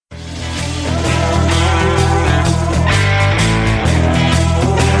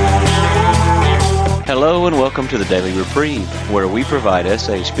Hello and welcome to the Daily Reprieve, where we provide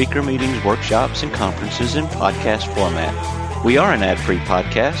SA speaker meetings, workshops, and conferences in podcast format. We are an ad-free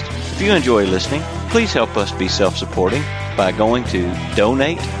podcast. If you enjoy listening, please help us be self-supporting by going to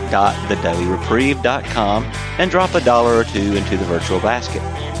donate.thedailyreprieve.com and drop $1 or $2 into the virtual basket.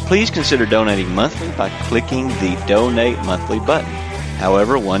 Please consider donating monthly by clicking the Donate Monthly button.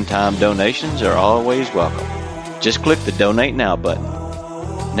 However, one-time donations are always welcome. Just click the Donate Now button.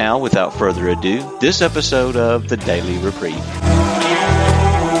 Now, without further ado, this episode of the Daily Reprieve.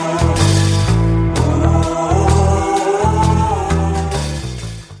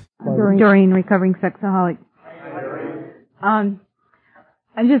 Dorene, recovering sexaholic. I'm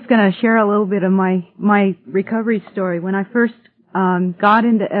just going to share a little bit of my recovery story. When I first got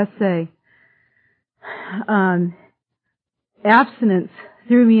into SA, abstinence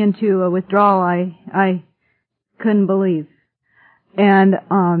threw me into a withdrawal I couldn't believe. And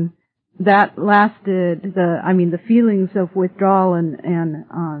that lasted, the feelings of withdrawal and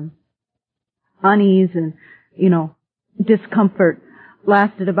unease and, discomfort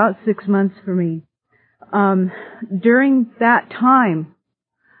lasted about 6 months for me. During that time,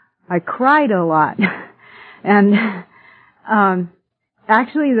 I cried a lot. And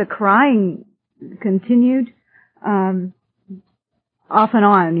actually the crying continued off and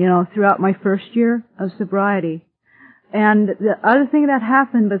on, throughout my first year of sobriety. And the other thing that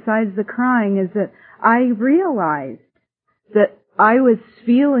happened besides the crying is that I realized that I was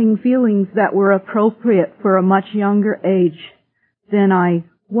feeling feelings that were appropriate for a much younger age than I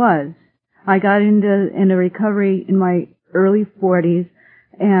was. I got into recovery in my early 40s,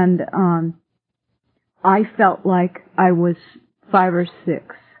 and I felt like I was 5 or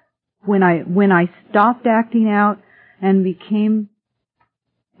 6 when I stopped acting out and became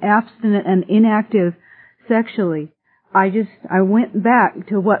abstinent and inactive sexually. I went back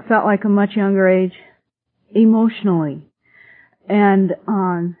to what felt like a much younger age emotionally. And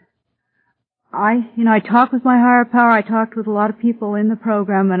I talked with my higher power. I talked with a lot of people in the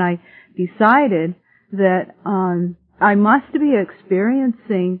program, and I decided that I must be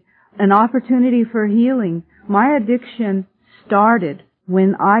experiencing an opportunity for healing. My addiction started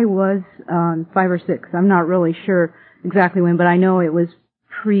when I was 5 or 6. I'm not really sure exactly when, but I know it was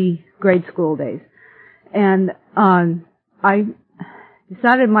pre-grade school days. And I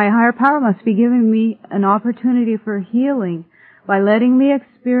decided my higher power must be giving me an opportunity for healing by letting me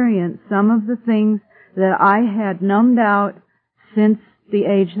experience some of the things that I had numbed out since the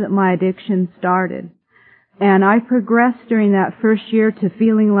age that my addiction started. And I progressed during that first year to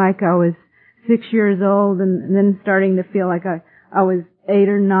feeling like I was 6 years old, and then starting to feel like I was 8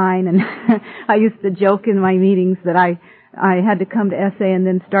 or 9. And I used to joke in my meetings that I had to come to SA and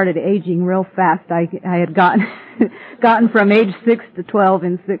then started aging real fast. I had gotten from age 6 to 12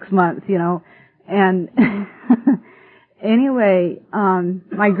 in 6 months, And anyway,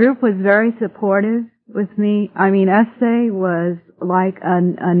 my group was very supportive with me. SA was like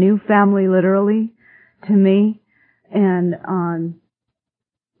a new family, literally, to me. And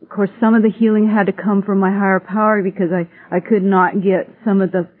of course, some of the healing had to come from my higher power because I could not get some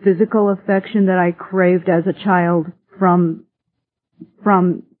of the physical affection that I craved as a child from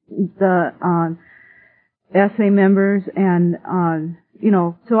the SA members, and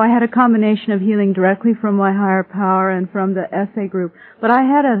so I had a combination of healing directly from my higher power and from the SA group. But I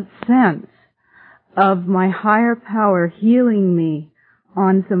had a sense of my higher power healing me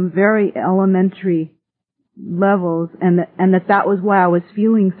on some very elementary levels, and that was why I was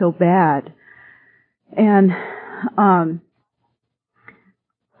feeling so bad. And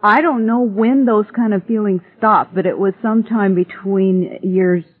I don't know when those kind of feelings stopped, but it was sometime between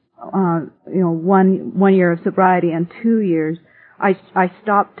years, 1 year of sobriety and 2 years, I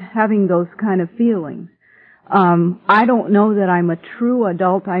stopped having those kind of feelings. I don't know that I'm a true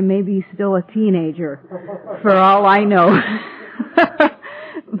adult. I may be still a teenager, for all I know.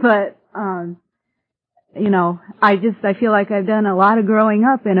 But, I feel like I've done a lot of growing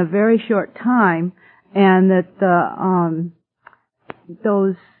up in a very short time, and that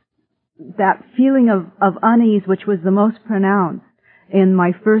that feeling of unease, which was the most pronounced in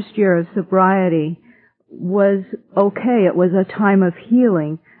my first year of sobriety, was okay. It was a time of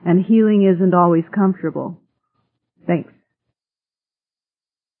healing, and healing isn't always comfortable. Thanks.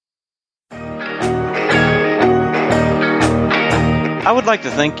 I would like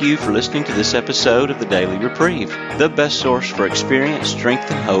to thank you for listening to this episode of the Daily Reprieve, the best source for experience, strength,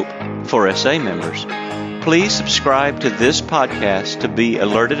 and hope for SA members. Please subscribe to this podcast to be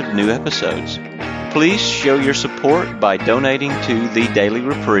alerted of new episodes. Please show your support by donating to the Daily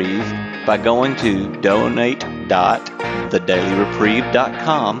Reprieve by going to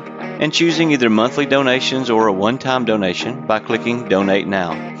donate.thedailyreprieve.com and choosing either monthly donations or a one-time donation by clicking Donate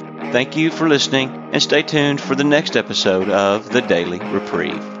Now. Thank you for listening, and stay tuned for the next episode of The Daily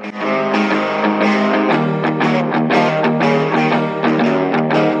Reprieve.